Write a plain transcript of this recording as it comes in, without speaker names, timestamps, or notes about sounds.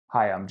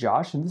Hi, I'm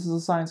Josh and this is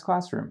a science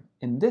classroom.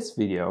 In this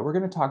video, we're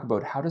going to talk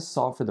about how to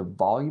solve for the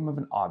volume of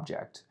an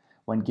object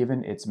when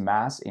given its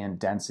mass and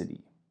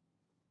density.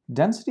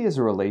 Density is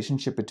a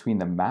relationship between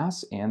the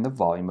mass and the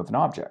volume of an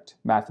object.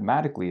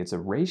 Mathematically, it's a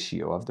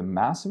ratio of the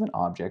mass of an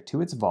object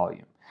to its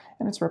volume,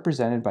 and it's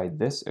represented by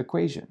this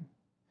equation.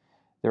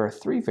 There are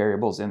three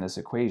variables in this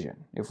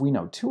equation. If we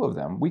know two of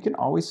them, we can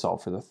always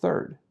solve for the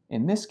third.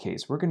 In this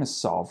case, we're going to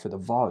solve for the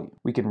volume.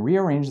 We can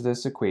rearrange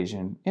this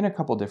equation in a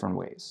couple different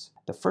ways.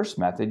 The first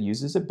method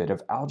uses a bit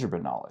of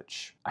algebra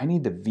knowledge. I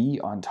need the v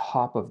on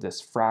top of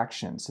this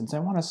fraction since I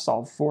want to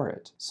solve for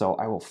it. So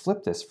I will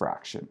flip this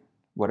fraction.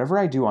 Whatever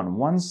I do on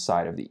one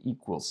side of the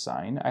equals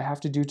sign, I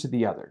have to do to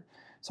the other.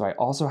 So I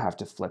also have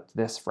to flip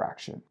this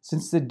fraction.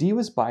 Since the d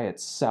was by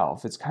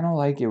itself, it's kind of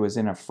like it was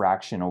in a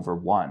fraction over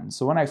 1.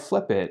 So when I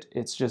flip it,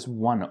 it's just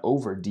 1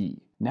 over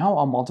d. Now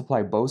I'll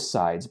multiply both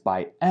sides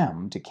by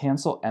m to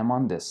cancel m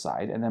on this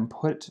side and then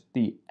put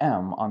the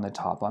m on the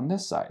top on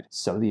this side.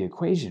 So the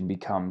equation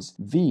becomes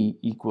v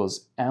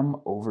equals m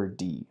over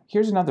d.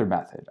 Here's another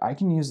method. I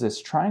can use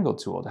this triangle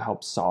tool to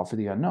help solve for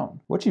the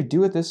unknown. What you do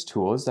with this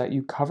tool is that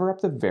you cover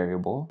up the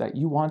variable that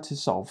you want to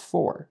solve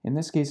for. In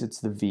this case, it's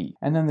the v.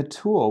 And then the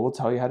tool will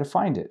tell you how to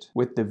find it.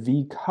 With the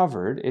v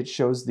covered, it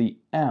shows the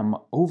m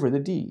over the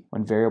d.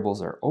 When variables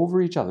are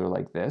over each other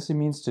like this, it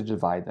means to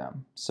divide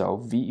them. So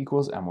v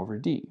equals m over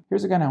d.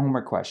 Here's a kind of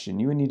homework question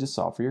you would need to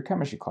solve for your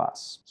chemistry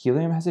class.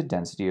 Helium has a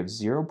density of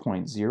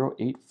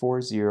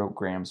 0.0840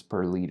 grams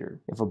per liter.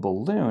 If a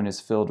balloon is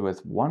filled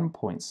with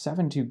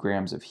 1.72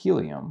 grams of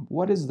helium,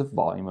 what is the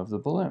volume of the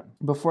balloon?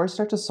 Before I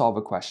start to solve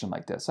a question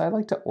like this, I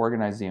like to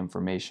organize the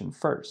information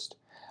first.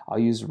 I'll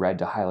use red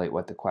to highlight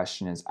what the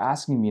question is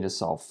asking me to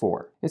solve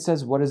for. It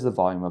says, what is the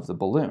volume of the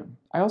balloon?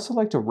 I also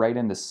like to write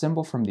in the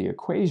symbol from the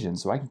equation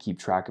so I can keep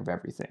track of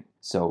everything.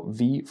 So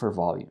V for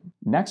volume.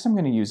 Next, I'm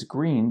going to use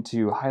green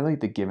to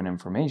highlight the given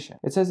information.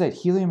 It says that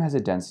helium has a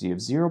density of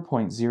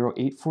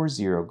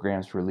 0.0840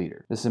 grams per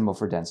liter. The symbol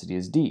for density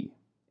is D.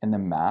 And the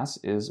mass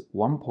is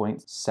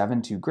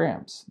 1.72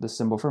 grams. The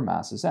symbol for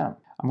mass is m.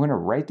 I'm going to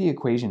write the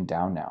equation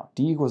down now.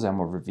 D equals m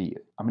over v.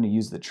 I'm going to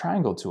use the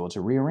triangle tool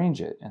to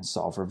rearrange it and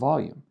solve for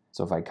volume.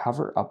 So if I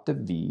cover up the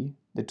v,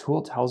 the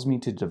tool tells me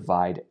to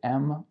divide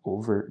m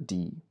over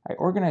d. I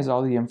organize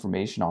all the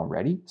information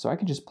already, so I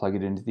can just plug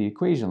it into the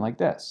equation like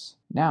this.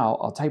 Now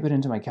I'll type it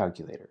into my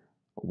calculator.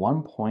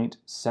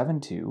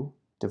 1.72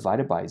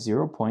 divided by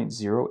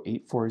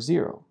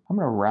 0.0840. I'm going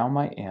to round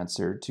my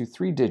answer to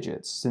 3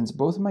 digits since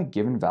both of my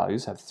given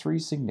values have 3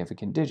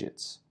 significant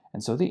digits.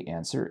 And so the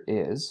answer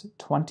is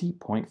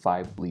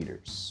 20.5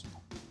 liters.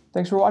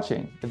 Thanks for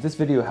watching. If this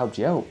video helped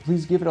you out,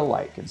 please give it a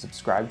like and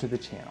subscribe to the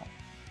channel.